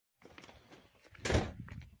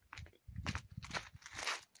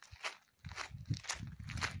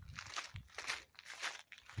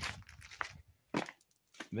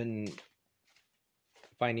been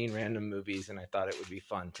finding random movies, and I thought it would be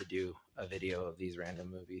fun to do a video of these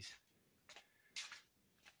random movies.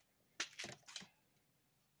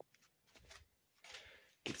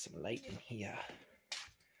 Get some light in here.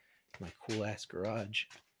 My cool ass garage.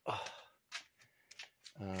 Oh.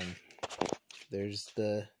 There's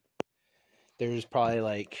probably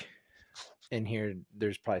like in here.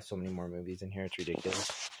 There's probably so many more movies in here. It's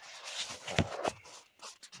ridiculous.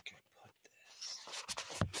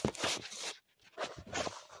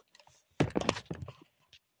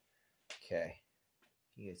 Okay.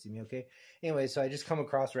 You guys see me okay? Anyway, so I just come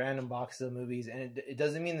across random boxes of movies, and it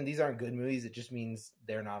doesn't mean that these aren't good movies. It just means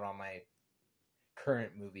they're not on my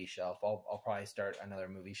current movie shelf. I'll probably start another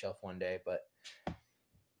movie shelf one day, but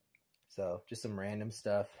so just some random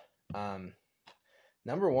stuff.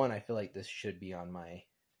 Number one, I feel like this should be on my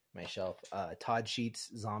shelf. Todd Sheets'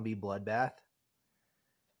 Zombie Bloodbath,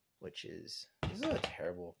 which is this is a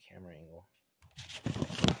terrible camera angle.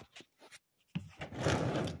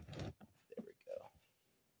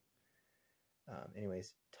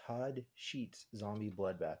 Anyways, Todd Sheets' Zombie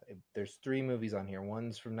Bloodbath. There's 3 movies on here.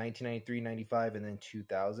 One's from 1993, 95, and then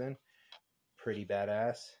 2000. Pretty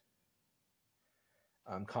badass.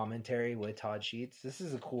 Commentary with Todd Sheets. This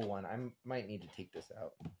is a cool one. I might need to take this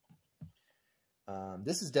out.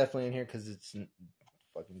 This is definitely in here because it's a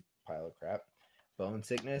fucking pile of crap. Bone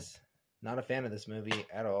Sickness. Not a fan of this movie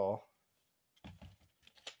at all.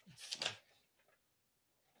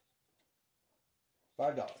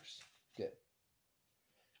 $5. Good.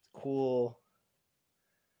 Cool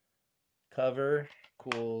cover,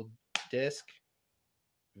 cool disc.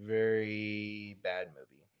 Very bad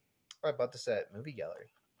movie. I bought this at Movie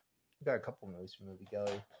Gallery. I got a couple movies from Movie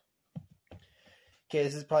Gallery. Okay,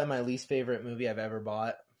 this is probably my least favorite movie I've ever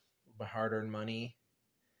bought. My hard-earned money.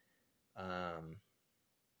 I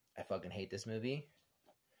fucking hate this movie.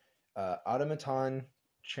 Automaton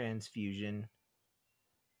Transfusion.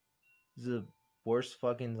 This is the worst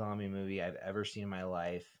fucking zombie movie I've ever seen in my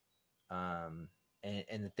life. And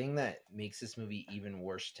the thing that makes this movie even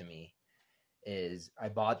worse to me is I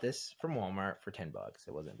bought this from Walmart for $10.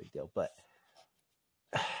 It wasn't a big deal, but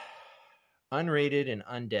Unrated and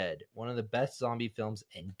Undead, one of the best zombie films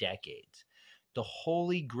in decades. The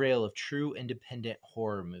holy grail of true independent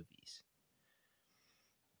horror movies.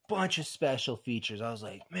 Bunch of special features. I was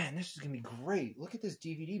like, man, this is going to be great. Look at this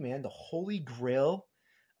DVD, man. The holy grail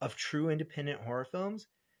of true independent horror films.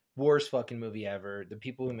 Worst fucking movie ever. The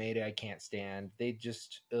people who made it, I can't stand. They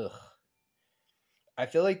just, ugh. I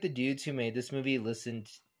feel like the dudes who made this movie listened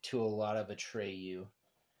to a lot of Atreyu.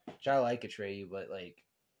 Which I like Atreyu, but like,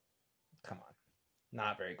 come on.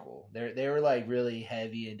 Not very cool. They were like really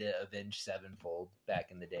heavy into Avenged Sevenfold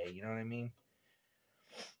back in the day. You know what I mean?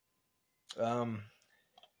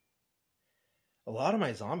 A lot of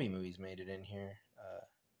my zombie movies made it in here.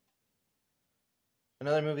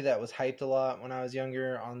 Another movie that was hyped a lot when I was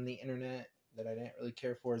younger on the internet that I didn't really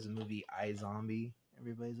care for is the movie iZombie.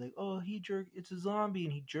 Everybody's like, oh, it's a zombie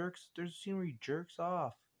and he jerks. There's a scene where he jerks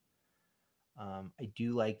off. I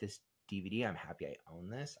do like this DVD. I'm happy I own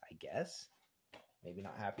this, I guess. Maybe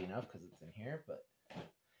not happy enough because it's in here, but.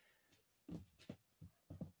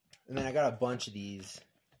 And then I got a bunch of these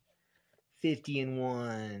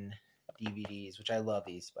 50-in-1 DVDs, which I love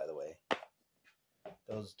these, by the way.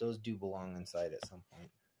 Those do belong inside at some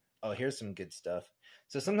point. Oh, here's some good stuff.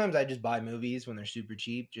 So sometimes I just buy movies when they're super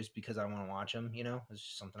cheap just because I want to watch them, you know? It's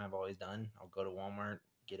just something I've always done. I'll go to Walmart,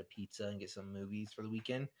 get a pizza, and get some movies for the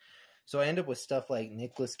weekend. So I end up with stuff like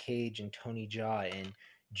Nicolas Cage and Tony Jaa and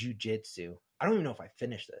Jiu-Jitsu. I don't even know if I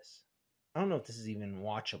finished this. I don't know if this is even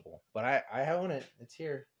watchable, but I own it. It's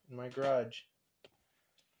here in my garage.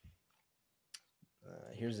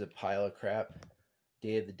 Here's a pile of crap.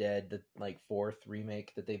 Day of the Dead, the like 4th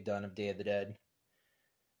remake that they've done of Day of the Dead.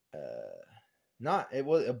 It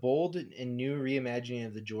was a bold and new reimagining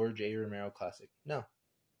of the George A. Romero classic. No.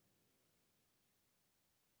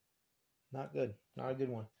 Not good. Not a good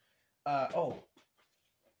one. I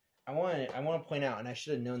want to point out, and I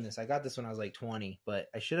should have known this. I got this when I was like 20, but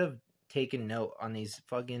I should have taken note on these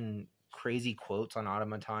fucking crazy quotes on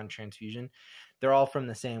Automaton Transfusion. They're all from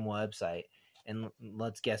the same website. And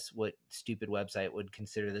let's guess what stupid website would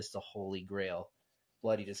consider this the holy grail.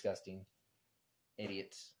 Bloody disgusting.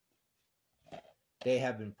 Idiots. They've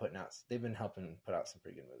been helping put out some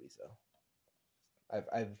pretty good movies though.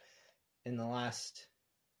 I've in the last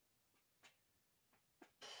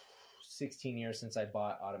 16 years since I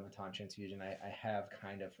bought Automaton Transfusion, I have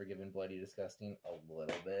kind of forgiven Bloody Disgusting a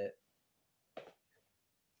little bit.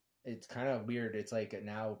 It's kind of weird. It's like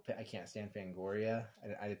now I can't stand Fangoria.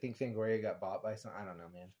 I think Fangoria got bought by some. I don't know,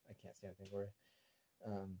 man. I can't stand Fangoria.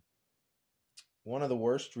 One of the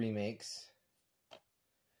worst remakes,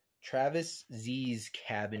 Travis Z's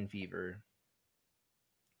Cabin Fever.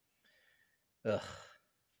 Ugh.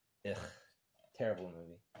 Terrible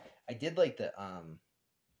movie. I did like the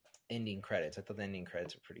ending credits. I thought the ending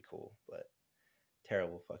credits were pretty cool, but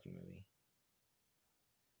terrible fucking movie.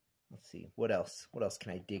 Let's see. What else? What else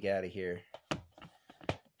can I dig out of here?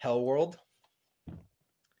 Hellworld.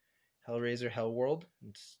 Hellraiser Hellworld.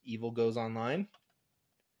 It's Evil Goes Online.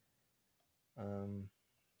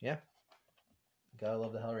 Yeah. Gotta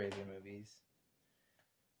love the Hellraiser movies.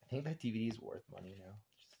 I think that DVD is worth money now.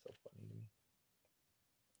 It's just so funny to me.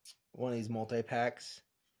 One of these multi-packs.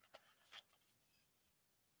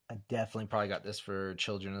 I definitely probably got this for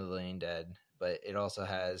Children of the Living Dead, but it also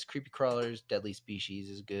has Creepy Crawlers, Deadly Species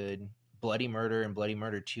is good, Bloody Murder and Bloody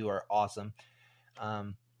Murder 2 are awesome.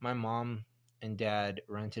 My mom and dad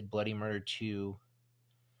rented Bloody Murder 2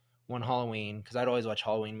 one Halloween, because I'd always watch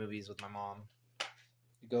Halloween movies with my mom.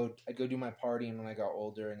 I'd go do my partying when I got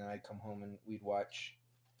older, and then I'd come home and we'd watch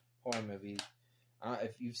horror movies.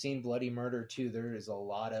 If you've seen Bloody Murder 2, there is a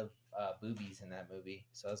lot of boobies in that movie,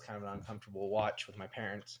 so it was kind of an uncomfortable watch with my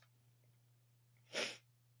parents.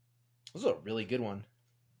 This is a really good one.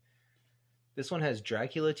 This one has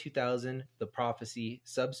Dracula 2000, The Prophecy,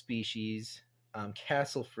 Subspecies,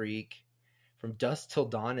 Castle Freak, From Dusk Till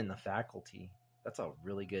Dawn, and The Faculty. That's a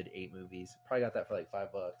really good 8 movies. Probably got that for like $5.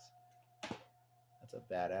 That's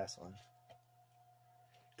a badass one.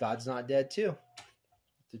 God's Not Dead 2.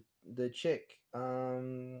 The chick, what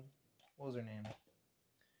was her name?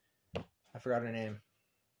 I forgot her name.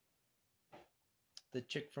 The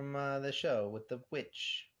chick from the show with the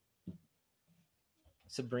witch.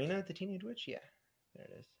 Sabrina the Teenage Witch? Yeah, there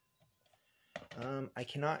it is. I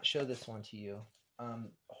cannot show this one to you.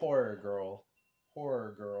 Horror Girl.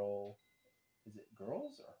 Horror Girl. Is it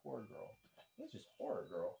Girls or Horror Girl? I think it's just Horror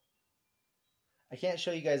Girl. I can't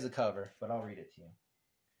show you guys the cover, but I'll read it to you.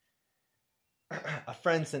 A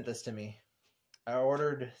friend sent this to me. I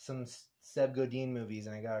ordered some Seb Godin movies,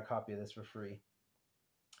 and I got a copy of this for free.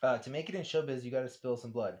 To make it in showbiz, you got to spill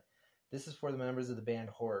some blood. This is for the members of the band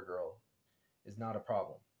Horror Girl. Is not a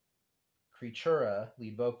problem. Creatura,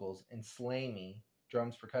 lead vocals, and Slay Me,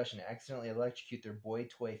 drums, percussion, accidentally electrocute their boy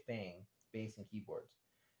toy Fang, bass, and keyboards.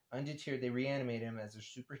 Undeterred, they reanimate him as their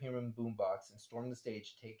superhuman boombox and storm the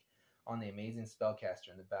stage to take on the amazing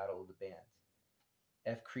spellcaster in the battle of the band.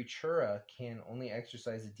 If Creatura can only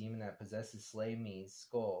exorcise the demon that possesses Slay Me's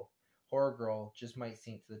skull, Horror Girl just might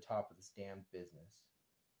sink to the top of this damned business.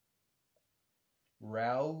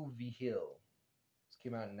 Rao Vigil. This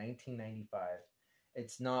came out in 1995.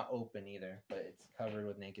 It's not open either, but it's covered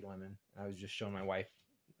with naked women. I was just showing my wife.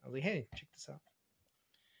 I was like, hey, check this out.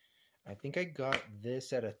 I think I got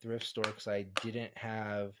this at a thrift store because I didn't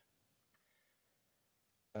have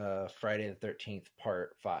Friday the 13th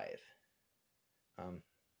Part 5.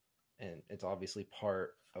 And it's obviously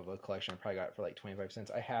part of a collection. I probably got it for like 25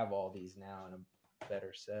 cents. I have all these now in a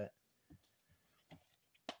better set.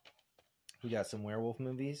 We got some werewolf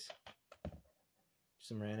movies.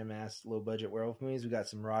 Some random ass low budget werewolf movies. We got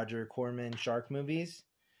some Roger Corman shark movies.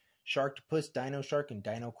 Sharktopus, Dino Shark, and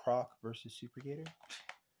Dino Croc versus Super Gator.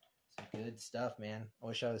 Some good stuff, man. I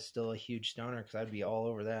wish I was still a huge stoner because I'd be all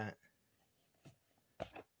over that.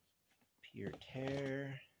 Pure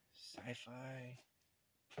Terror, sci-fi.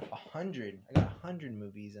 100. I got 100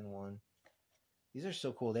 movies in one. These are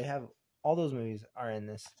so cool. They have all those movies are in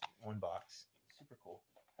this one box. Super cool.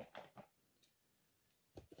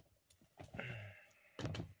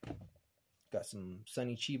 Got some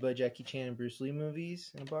Sonny Chiba, Jackie Chan, and Bruce Lee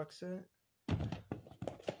movies in a box set.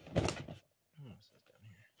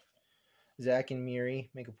 Zach and Miri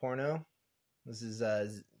make a porno. This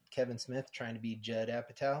is Kevin Smith trying to be Judd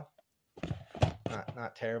Apatow.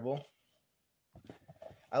 Not terrible.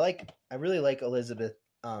 I really like Elizabeth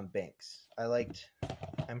Banks.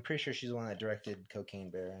 I'm pretty sure she's the one that directed Cocaine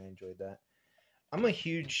Bear. I enjoyed that.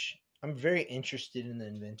 I'm very interested in the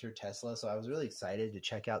inventor Tesla, so I was really excited to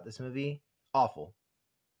check out this movie. Awful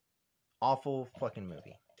fucking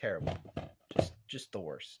movie. Terrible. Just the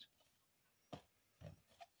worst.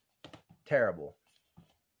 Terrible.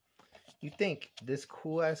 You'd think this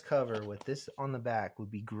cool ass cover with this on the back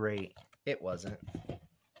would be great. It wasn't.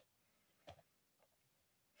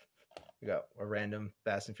 We got a random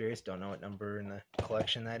Fast and Furious. Don't know what number in the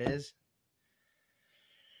collection that is.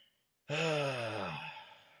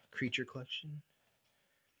 Creature collection.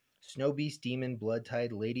 Snow Beast, Demon, Blood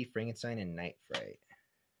Tide, Lady Frankenstein, and Night Fright.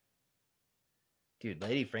 Dude,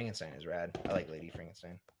 Lady Frankenstein is rad. I like Lady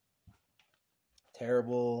Frankenstein.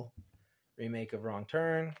 Terrible remake of Wrong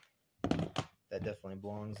Turn. That definitely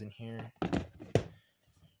belongs in here.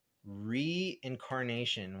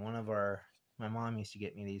 Reincarnation. My mom used to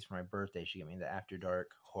get me these for my birthday. She got me the After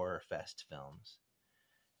Dark Horror Fest films.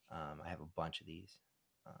 I have a bunch of these.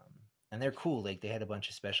 And they're cool. Like, they had a bunch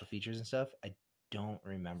of special features and stuff. I don't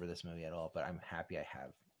remember this movie at all, but I'm happy I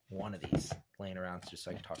have one of these laying around just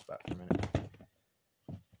so I can talk about it for a minute.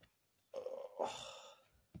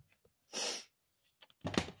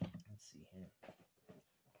 Let's see here.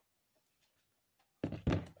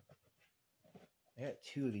 I got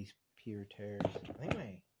two of these Pure Terrors. I think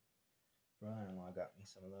my brother-in-law got me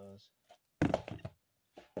some of those.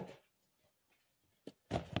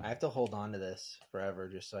 I have to hold on to this forever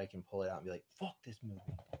just so I can pull it out and be like, fuck this movie.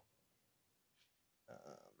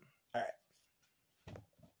 All right.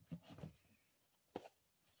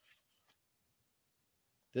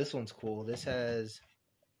 This one's cool. This has...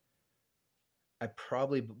 I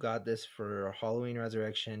probably got this for Halloween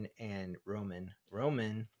Resurrection and Roman.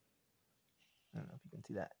 Roman... I don't know if you can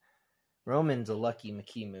see that. Roman's a Lucky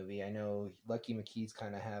McKee movie. I know Lucky McKee's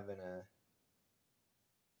kind of having a...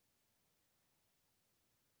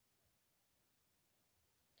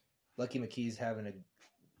 Lucky McKee's having a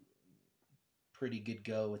pretty good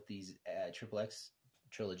go with these Triple X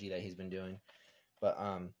trilogy that he's been doing. But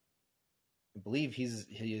I believe he's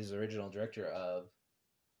the original director of...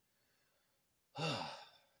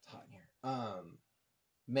 it's hot in here.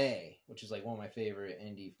 May, which is like one of my favorite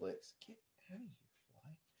indie flicks. Get out of here,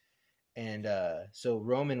 fly. And so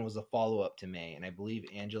Roman was a follow-up to May, and I believe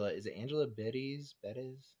Angela... Is it Angela Bettis?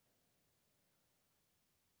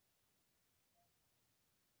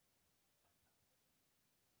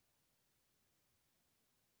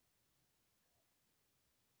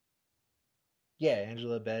 Yeah,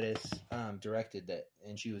 Angela Bettis directed that,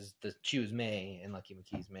 and she was May in Lucky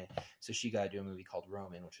McKee's May, so she got to do a movie called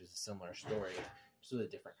Roman, which was a similar story, just with a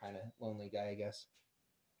different kind of lonely guy, I guess.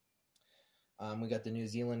 We got the New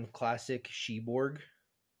Zealand classic Sheborg,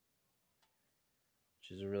 which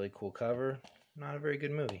is a really cool cover. Not a very good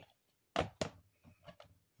movie.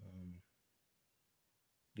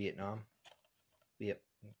 Vietnam. Yep,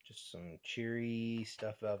 just some cheery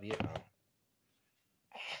stuff about Vietnam.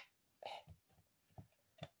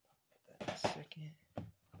 Second.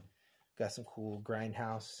 Got some cool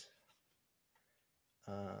Grindhouse.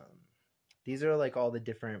 These are like all the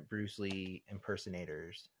different Bruce Lee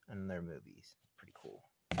impersonators in their movies. Pretty cool.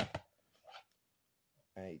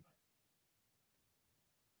 I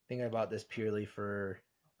think I bought this purely for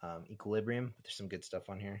Equilibrium. There's some good stuff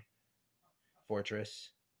on here. Fortress.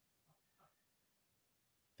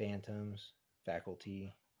 Phantoms.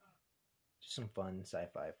 Faculty. Just some fun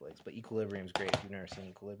sci-fi flicks. But Equilibrium's great if you've never seen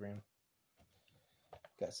Equilibrium.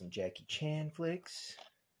 Got some Jackie Chan flicks.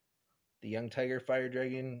 The Young Tiger, Fire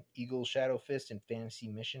Dragon, Eagle, Shadow Fist, and Fantasy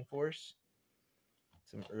Mission Force.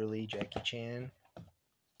 Some early Jackie Chan.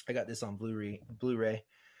 I got this on Blu-ray.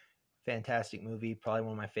 Fantastic movie. Probably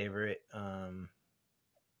one of my favorite. I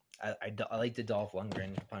like the Dolph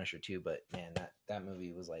Lundgren Punisher too, but man, that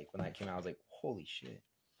movie was like, when that came out, I was like, holy shit.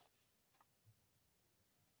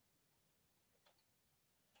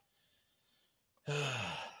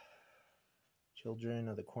 Children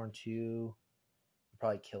of the Corn 2.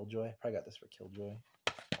 Probably Killjoy. Probably got this for Killjoy.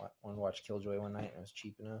 Wanted to watch Killjoy one night and it was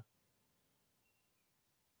cheap enough.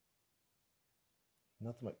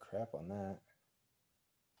 Nothing but crap on that.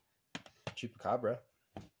 Chupacabra.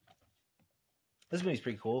 This movie's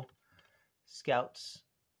pretty cool. Scout's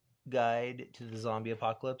Guide to the Zombie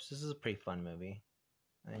Apocalypse. This is a pretty fun movie.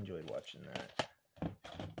 I enjoyed watching that.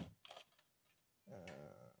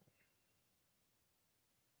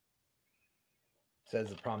 Says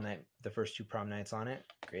the prom night, the first two prom nights on it.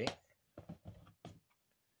 Great.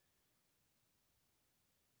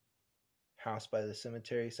 House by the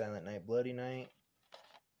Cemetery, Silent Night, Bloody Night.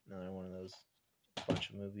 Another one of those bunch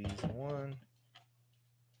of movies in one.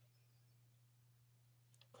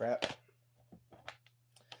 Crap.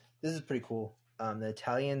 This is pretty cool. The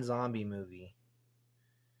Italian Zombie movie.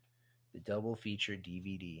 The double feature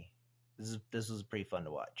DVD. This was pretty fun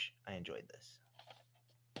to watch. I enjoyed this.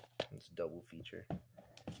 It's a double feature.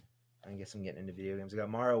 I guess I'm getting into video games. I got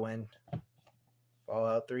Morrowind,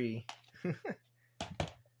 Fallout 3.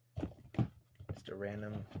 Just a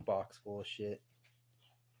random box full of shit.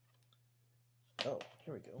 Oh,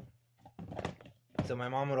 here we go. So my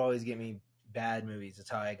mom would always get me bad movies. That's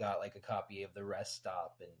how I got like a copy of The Rest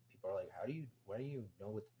Stop. And people are like, why do you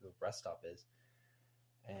know what The Rest Stop is?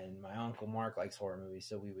 And my Uncle Mark likes horror movies,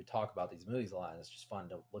 so we would talk about these movies a lot. And it's just fun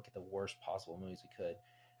to look at the worst possible movies we could.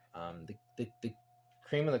 The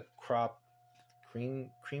cream of the crop, cream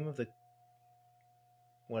of the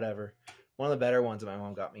whatever. One of the better ones that my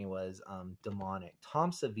mom got me was Demonic.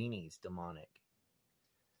 Tom Savini's Demonic.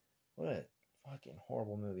 What a fucking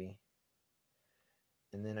horrible movie.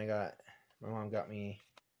 And then my mom got me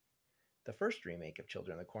the first remake of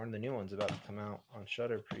Children of the Corn. The new one's about to come out on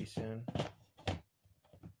Shudder pretty soon.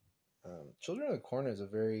 Children of the Corn is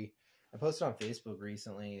I posted on Facebook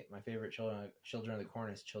recently, my favorite Children of the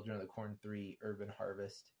Corn is Children of the Corn 3 Urban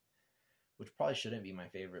Harvest, which probably shouldn't be my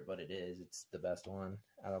favorite, but it is. It's the best one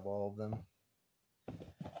out of all of them.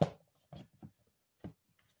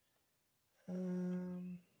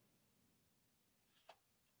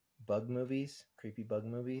 Bug movies, creepy bug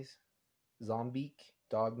movies. Zombique,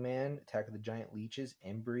 Dogman, Attack of the Giant Leeches,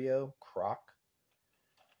 Embryo, Croc.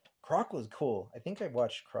 Croc was cool. I think I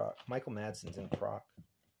watched Croc. Michael Madsen's in Croc.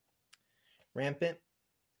 Rampant,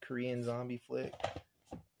 Korean zombie flick.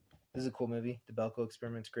 This is a cool movie. The Belko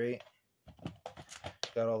Experiment's great.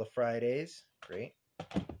 Got all the Fridays. Great.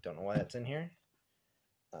 Don't know why that's in here.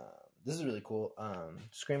 This is really cool.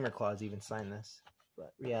 Screamer Claus even signed this.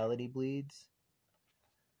 But Reality Bleeds.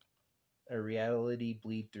 Or Reality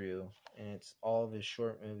Bleed Through. And it's all of his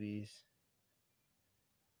short movies.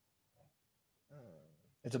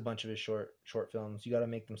 It's a bunch of his short films. You Gotta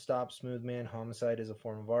Make Them Stop, Smooth Man, Homicide is a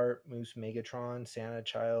Form of Art, Moose, Megatron, Santa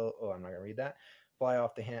Child. Oh, I'm not gonna read that. Fly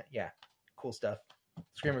Off the Hand. Yeah, cool stuff.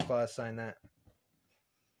 Screamer Claus signed that.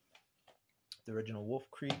 The original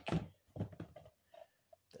Wolf Creek.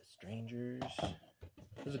 The Strangers.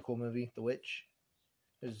 This is a cool movie. The Witch.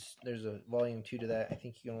 There's a volume 2 to that. I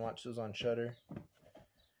think you can watch those on Shudder.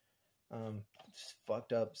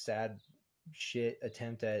 Fucked up, sad shit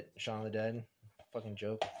attempt at Shaun of the Dead. Fucking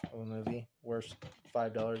joke of a movie. Worst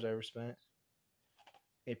 $5 I ever spent.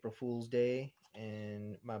 April Fool's Day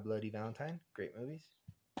and My Bloody Valentine. Great movies.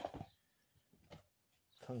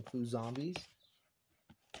 Kung Fu Zombies.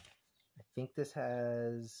 I think this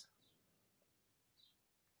has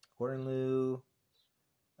Gordon Liu,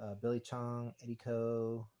 Billy Chong, Eddie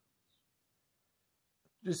Ko.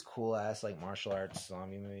 Just cool ass like martial arts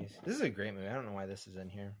zombie movies. This is a great movie. I don't know why this is in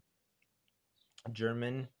here.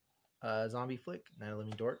 German zombie flick, Night of the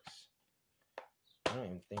Living Dorks. I don't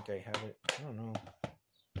even think I have it. I don't know.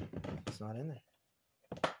 It's not in there.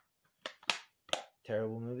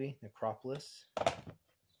 Terrible movie, Necropolis.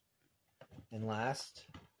 And last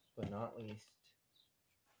but not least,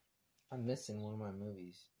 I'm missing one of my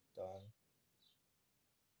movies, dog.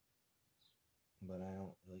 But I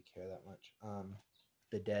don't really care that much.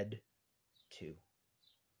 The Dead 2.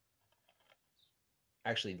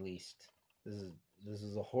 Actually, least. This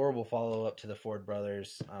is a horrible follow-up to the Ford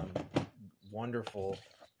Brothers wonderful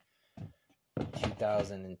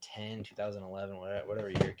 2010, 2011, whatever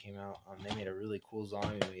year it came out. They made a really cool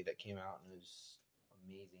zombie movie that came out, and it was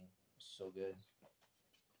amazing. It was so good.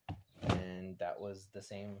 And that was the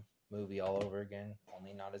same movie all over again,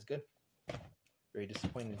 only not as good. Very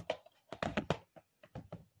disappointed.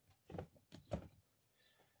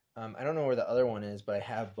 I don't know where the other one is, but I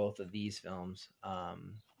have both of these films.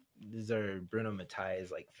 These are Bruno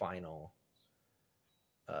Mattei's like final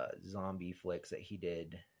zombie flicks that he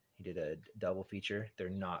did. He did a double feature.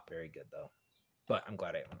 They're not very good though, but I'm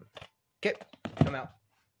glad I own them. Okay, I'm out.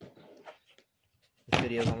 This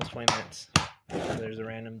video is almost 20 minutes. There's a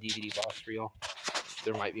random DVD box for y'all.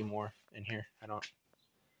 There might be more in here. I don't.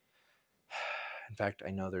 In fact,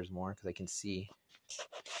 I know there's more because I can see.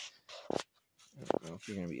 I don't know if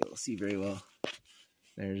you're going to be able to see very well.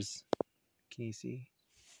 Can you see?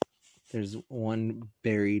 There's one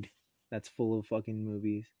buried that's full of fucking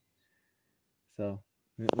movies. So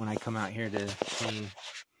when I come out here to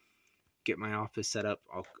get my office set up,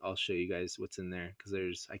 I'll show you guys what's in there.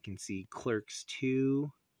 Because I can see Clerks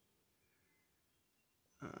 2.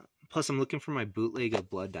 Plus I'm looking for my bootleg of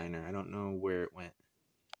Blood Diner. I don't know where it went.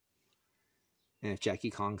 And if Jackie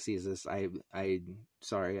Kong sees this,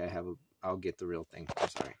 sorry, I'll get the real thing. I'm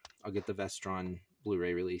sorry. I'll get the Vestron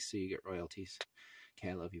Blu-ray release so you get royalties.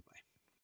 Okay, I love you. Bye.